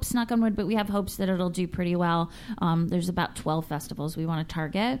have hopes, knock on wood, but we have hopes that it'll do pretty well. There's about 12 festivals we want to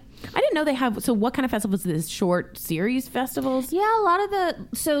target. I didn't know they have. So what kind of festivals is this? Short series festivals? Yeah, a lot of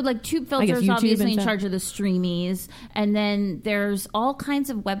like Tube Filter is YouTube obviously and in charge of the streamies, and then there's all kinds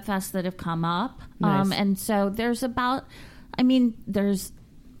of web fests that have come up. Nice. And so there's there's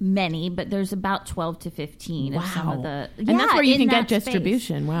many, but there's about 12 to 15 of some of the. And that's where you can get space.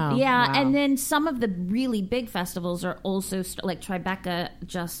 distribution. Wow. Yeah, Wow. and then some of the really big festivals are also like Tribeca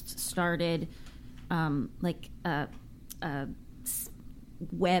just started, like a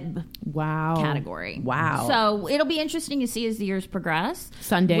web category. Wow. So it'll be interesting to see as the years progress.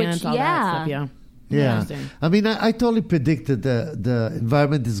 Sundance, all that stuff. Yeah. Yeah, I mean, I totally predicted the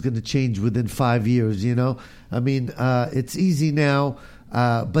environment is going to change within 5 years. I mean, it's easy now,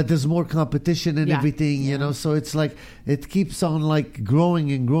 but there's more competition and everything. So it's like it keeps on like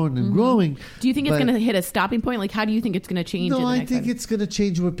growing and growing and growing. Do you think it's going to hit a stopping point? Like, how do you think it's going to change? No, I think it's going to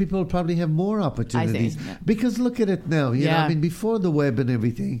change where people probably have more opportunities. I see. Because look at it now. You know, I mean, before the web and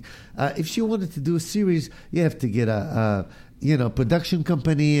everything, if you wanted to do a series, you have to get a production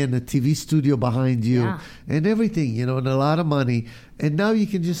company and a TV studio behind you and everything, and a lot of money. And now you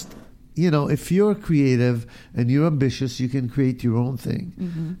can just, if you're creative and you're ambitious, you can create your own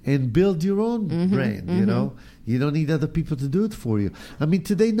thing and build your own brand, You don't need other people to do it for you. I mean,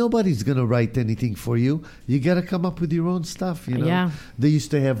 today nobody's going to write anything for you. You got to come up with your own stuff, Yeah. They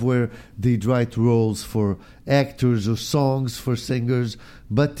used to have where they'd write roles for actors or songs for singers,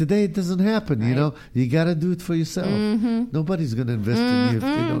 but today it doesn't happen, You got to do it for yourself. Nobody's going to invest in you if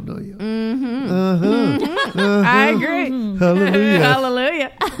they don't know you. I agree. Hallelujah.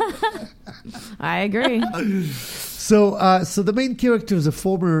 Hallelujah. I agree. So the main character is a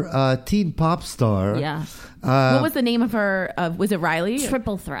former teen pop star. Yeah. What was the name of her? Was it Riley?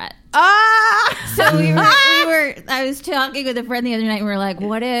 Triple Threat. Ah! So I was talking with a friend the other night and we were like,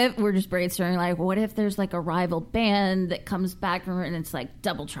 what if, we're just brainstorming, like, what if there's like a rival band that comes back from her and it's like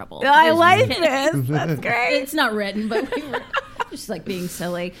Double Trouble? I like this. That's great. It's not written, but we were just like being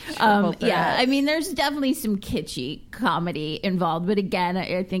silly. Yeah, I mean, there's definitely some kitschy comedy involved, but again,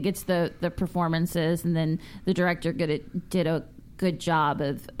 I think it's the performances, and then the director did a good job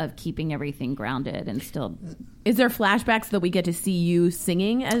of keeping everything grounded and still. Is there flashbacks that we get to see you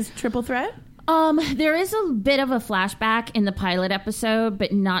singing as Triple Threat? There is a bit of a flashback in the pilot episode,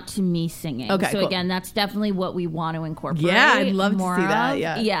 but not to me singing. Okay, so cool. Again, that's definitely what we want to incorporate. Yeah, I'd love to more see that.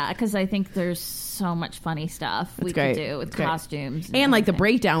 of. Yeah, because I think there's so much funny stuff we could do with costumes and like the everything.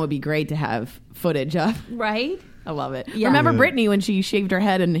 breakdown would be great to have footage of. Right? I love it. Yeah. Remember Brittany when she shaved her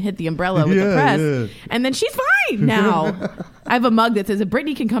head and hit the umbrella with the press? And then she's fine now. I have a mug that says, if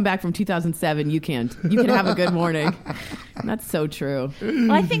Brittany can come back from 2007, you can't. You can have a good morning. And that's so true.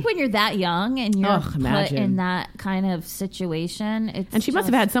 Well, I think when you're that young and you're put imagine. in that kind of situation, it's And she must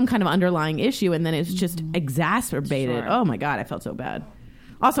have had some kind of underlying issue, and then it's just exacerbated. Sure. Oh my God, I felt so bad.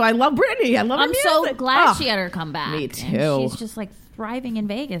 Also, I love Brittany. I love her I'm so music. glad she had her come back. Me too. And she's just like thriving in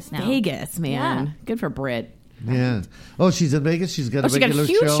Vegas now. Vegas, man. Yeah. Good for Brit. Yeah. Oh, she's in Vegas. She's got a She got regular a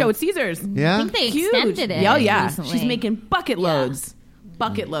huge show at Caesars. Yeah. I think they Huge. extended it. Oh yeah, recently. she's making bucket loads.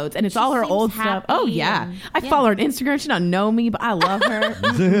 Bucket loads, and it's She all her seems old stuff. happy Oh yeah, and- I follow her on Instagram. She don't know me, but I love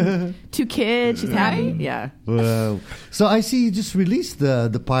her. 2 kids, she's happy. Yeah. Wow. So I see you just released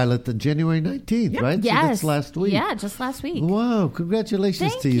the pilot on January 19th, right? Yes. So that's last week. Yeah, just last week. Wow!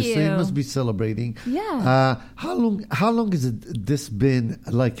 Congratulations Thank to you. So you you. must be celebrating. Yeah. How long has this been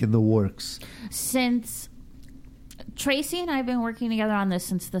like in the works? Since Tracy and I have been working together on this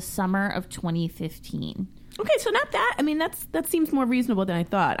since the summer of 2015. Okay, so not that. I mean, that seems more reasonable than I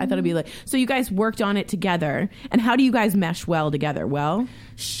thought. I thought it'd be like, so you guys worked on it together, and how do you guys mesh well together? Well,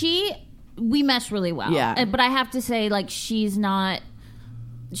 We mesh really well. Yeah. But I have to say, like, she's not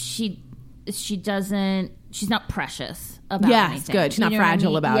precious about Yes, anything. good. She's not You know what I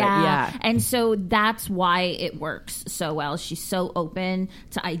fragile mean? about it. Yeah. And so that's why it works so well. She's so open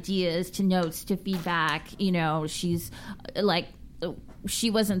to ideas, to notes, to feedback. You know, she's like,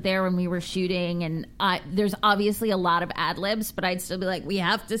 she wasn't there when we were shooting, and there's obviously a lot of ad libs, but I'd still be like, we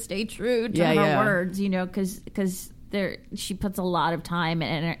have to stay true to her words, you know, because she puts a lot of time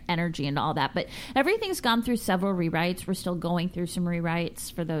and energy into all that. But everything's gone through several rewrites. We're still going through some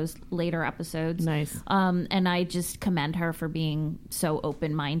rewrites for those later episodes. Nice. And I just commend her for being so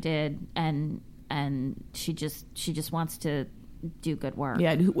open-minded, and she just wants to do good work.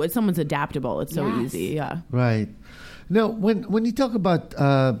 yeah, someone's adaptable. It's so Yes. easy. Yeah. Right. Now, when you talk about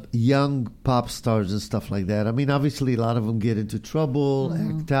young pop stars and stuff like that, I mean, obviously a lot of them get into trouble,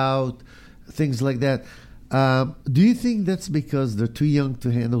 act out, things like that. Do you think that's because they're too young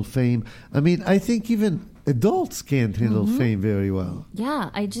to handle fame? I mean, I think even adults can't handle fame very well. Yeah,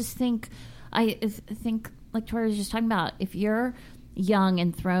 I just think, I think like Tori was just talking about, if you're young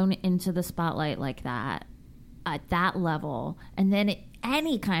and thrown into the spotlight like that, at that level, and then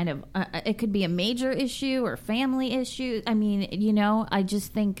any kind of, it could be a major issue or family issue. I mean, you know, I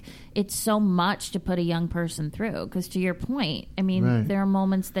just think it's so much to put a young person through. Because to your point, I mean, Right. there are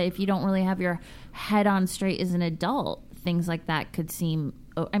moments that if you don't really have your head on straight as an adult, things like that could seem,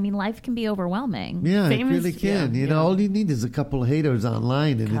 I mean, life can be overwhelming. Yeah, Fame it is- really can. yeah, you know, yeah. all you need is a couple of haters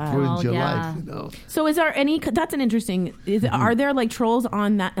online, and it ruins your life. You know. So is there any? That's an interesting. Are there like trolls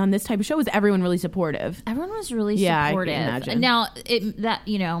on this type of show? Is everyone really supportive? Everyone was really Yeah, I can supportive. imagine. Now, that,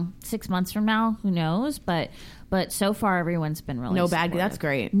 you know, 6 months from now, who knows? But so far, everyone's been really No bad. supportive. That's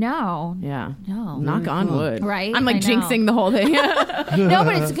great. No. Yeah. No. Knock on wood. Right? I'm like I know. jinxing the whole thing. No,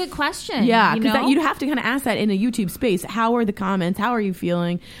 but it's a good question. Yeah, you because know? you'd have to kind of ask that in a YouTube space. How are the comments? How are you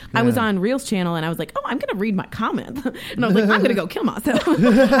feeling? I was on Reels channel and I was like, oh, I'm going to read my comments. And I was like, I'm going to go kill myself.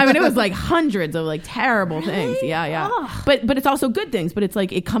 I mean, it was like hundreds of like terrible things. Yeah, yeah. Oh. But it's also good things. But it's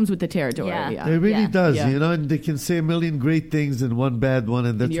like it comes with the territory. Yeah. It really Yeah. does, Yeah. you know, and they can say a million great things and one bad one,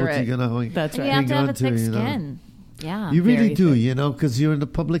 and that's You're what right. you're gonna That's And right. you have to hang have on a thick to, you know. skin. Yeah. You really Very do, thick. you know, because you're in the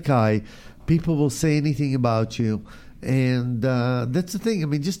public eye. People will say anything about you, and that's the thing. I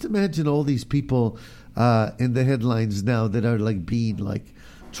mean, just imagine all these people in the headlines now that are like being like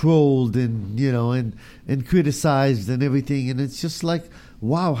trolled and you know and criticized and everything, and it's just like,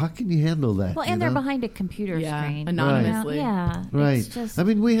 wow, how can you handle that? Well, you and they're know? behind a computer Yeah, screen. anonymously. You know? Yeah. Right. It's just, I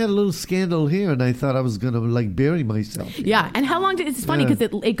mean, we had a little scandal here, and I thought I was going to like bury myself. Yeah. And how long did it's funny Yeah.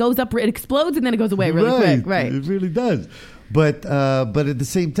 because it goes up, it explodes, and then it goes away really quick. Right. It really does. But at the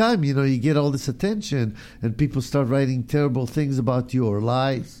same time, you get all this attention and people start writing terrible things about you or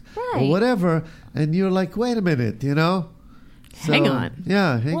lies or whatever. And you're like, wait a minute, So, hang on.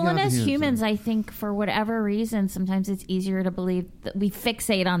 Yeah, hang on. Well, and as here. humans, I think for whatever reason, sometimes it's easier to believe that we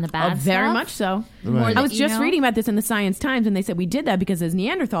fixate on the bad stuff. Very much so. Right. I was just reading about this in the Science Times, and they said we did that because as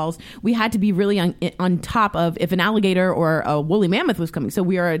Neanderthals, we had to be really on top of if an alligator or a woolly mammoth was coming. So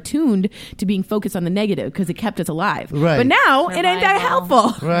we are attuned to being focused on the negative because it kept us alive. Right. But now it ain't that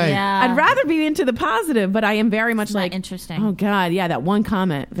helpful. Right. Yeah. I'd rather be into the positive, but I am very much like interesting. Oh God, yeah, that one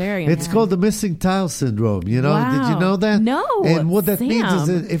comment, very. It's called the missing tile syndrome. Wow. Did you know that? No. And what that Sam. means is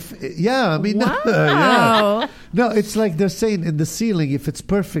that Wow. No, it's like they're saying in the ceiling, if it's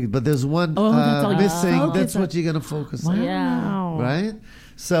perfect, but there's one that's all you missing, focus that's on. what you're going to focus on. Wow. Right?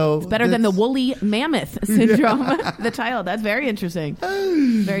 So It's better than the woolly mammoth syndrome. The title. That's very interesting.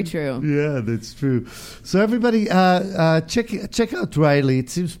 Very true. Yeah, that's true. So everybody, check out Riley. It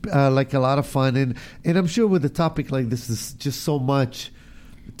seems like a lot of fun, and I'm sure with a topic like this, there's just so much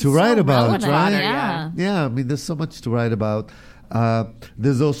to write about, relevant, right? yeah. Yeah, I mean, there's so much to write about.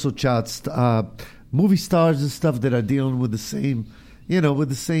 There's also chats, movie stars and stuff that are dealing with the same, with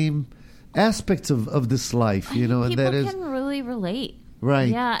the same aspects of this life, and People that is can really relate. right.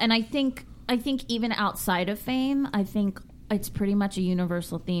 Yeah, and I think even outside of fame, I think it's pretty much a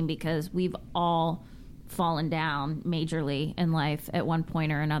universal theme because we've all fallen down majorly in life at one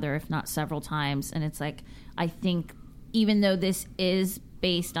point or another, if not several times. And it's like, I think even though this is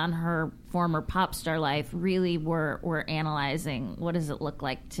based on her former pop star life, really we're analyzing what does it look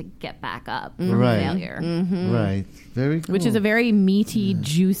like to get back up from Right. failure. Right. Very cool. Which is a very meaty,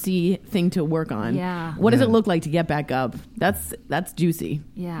 juicy thing to work on. Yeah. What does Yeah. it look like to get back up? That's juicy.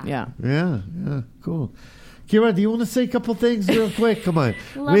 Yeah. Yeah. Yeah, cool. Kira, do you want to say a couple things real quick? Come on.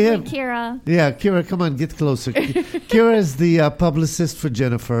 Lovely, Kira. Yeah, Kira, come on, get closer. Kira is the publicist for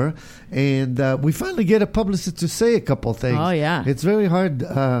Jennifer, and we finally get a publicist to say a couple things. Oh, yeah. It's very hard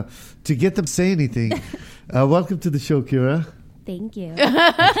to get them to say anything. Welcome to the show, Kira. Thank you.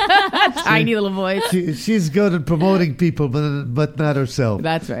 Tiny little voice. She's good at promoting people, but not herself.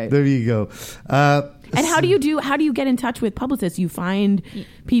 That's right. There you go. And how do you get in touch with publicists? You find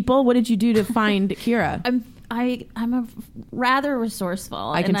people? What did you do to find Kira? I'm a rather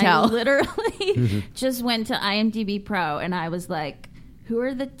resourceful. I can and tell. I literally just went to IMDb Pro and I was like, who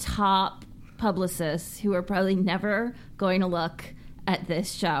are the top publicists who are probably never going to look at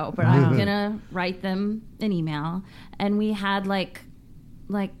this show, but I'm going to write them an email. And we had like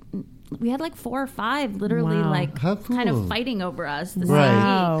 4 or 5 literally Wow. like How cool. kind of fighting over us the Right. same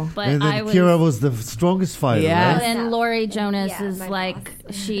Wow. week. But and then I was Kira was the strongest fighter, Yes. right? and Lori Jonas Yeah, is my like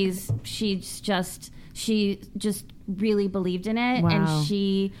boss. she just really believed in it. Wow.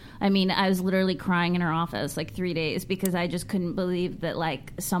 And I was literally crying in her office like 3 days because I just couldn't believe that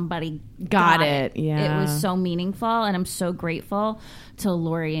like somebody Got it. Yeah. It was so meaningful and I'm so grateful to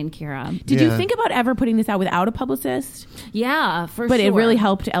Lori and Kira. Did you Yeah. think about ever putting this out without a publicist? Yeah, for But sure. it really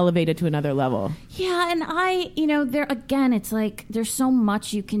helped elevate it to another level. Yeah, and there again, it's like there's so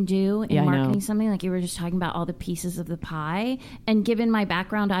much you can do in Yeah, I know. marketing something. Like you were just talking about all the pieces of the pie. And given my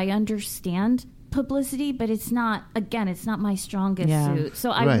background, I understand publicity, but it's not my strongest Yeah. suit.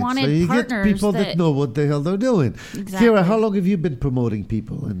 So I Right. wanted so you partners get people that know what the hell they're doing. Exactly. Kira, how long have you been promoting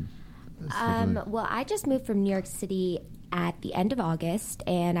people? And Well, I just moved from New York City at the end of August,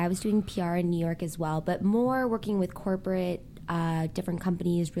 and I was doing PR in New York as well, but more working with corporate, different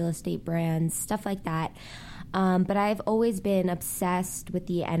companies, real estate brands, stuff like that. But I've always been obsessed with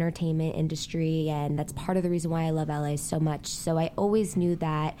the entertainment industry, and that's part of the reason why I love LA so much. So I always knew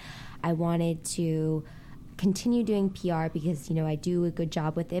that I wanted to continue doing PR because, I do a good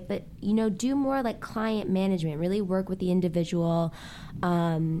job with it, but, do more like client management, really work with the individual,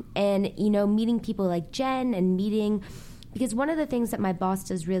 and, meeting people like Jen and because one of the things that my boss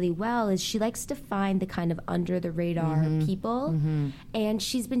does really well is she likes to find the kind of under the radar people. And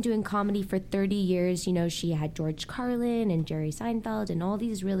she's been doing comedy for 30 years. She had George Carlin and Jerry Seinfeld and all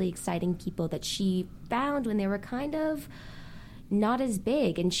these really exciting people that she found when they were kind of not as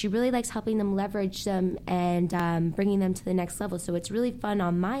big, and she really likes helping them leverage them and bringing them to the next level. So it's really fun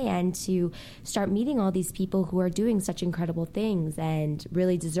on my end to start meeting all these people who are doing such incredible things and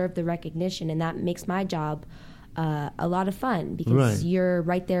really deserve the recognition, and that makes my job a lot of fun because Right. you're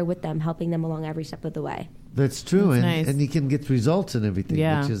right there with them, helping them along every step of the way. that's true, That's and nice. you can get results and everything,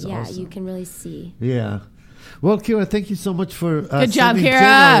 Yeah. which is Yeah, awesome. you can really see. Yeah. Well, Kira, thank you so much for Good job, sending Kira. Jen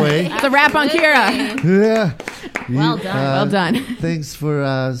our way. It's a wrap on Kira. Yeah. Well done. Well done. Thanks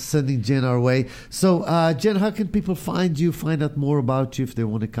for sending Jen our way. So, Jen, how can people find you, find out more about you if they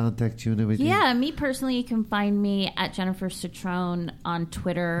want to contact you and everything? Yeah, me personally, you can find me at Jennifer Citrone on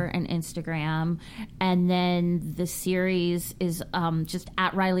Twitter and Instagram. And then the series is just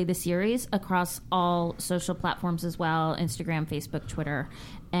at Riley the Series across all social platforms as well, Instagram, Facebook, Twitter.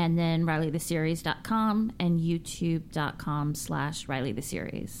 And then RileyTheSeries.com and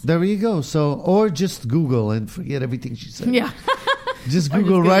YouTube.com/RileyTheSeries. There you go. So, or just Google and forget everything she said. Yeah. Just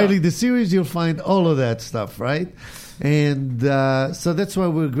Google Riley the Series. You'll find all of that stuff, right? And so that's why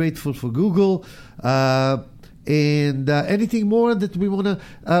we're grateful for Google. And anything more that we want to...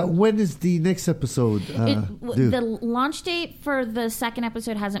 when is the next episode due? The launch date for the second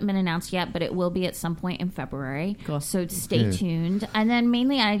episode hasn't been announced yet, but it will be at some point in February. Cool. So stay tuned. And then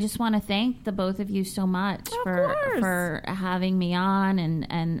mainly, I just want to thank the both of you so much for having me on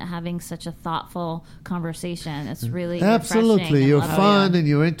and having such a thoughtful conversation. It's really Absolutely. refreshing. You're fun and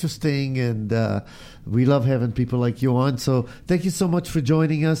you're interesting, and we love having people like you on. So thank you so much for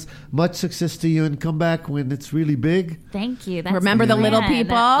joining us. Much success to you, and come back when it's really big. Thank you. That's Remember the little plan.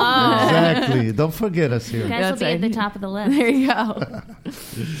 people? Exactly. Don't forget us here. You guys That's will be right. at the top of the list. There you go.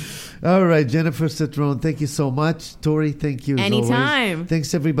 All right, Jennifer Citrone, thank you so much. Tori, thank you as Anytime. always.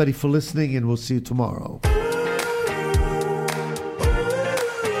 Thanks everybody for listening, and we'll see you tomorrow.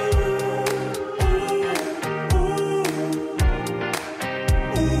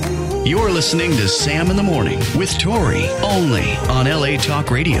 You're listening to Sam in the Morning with Tori, only on LA Talk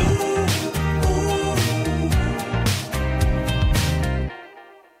Radio.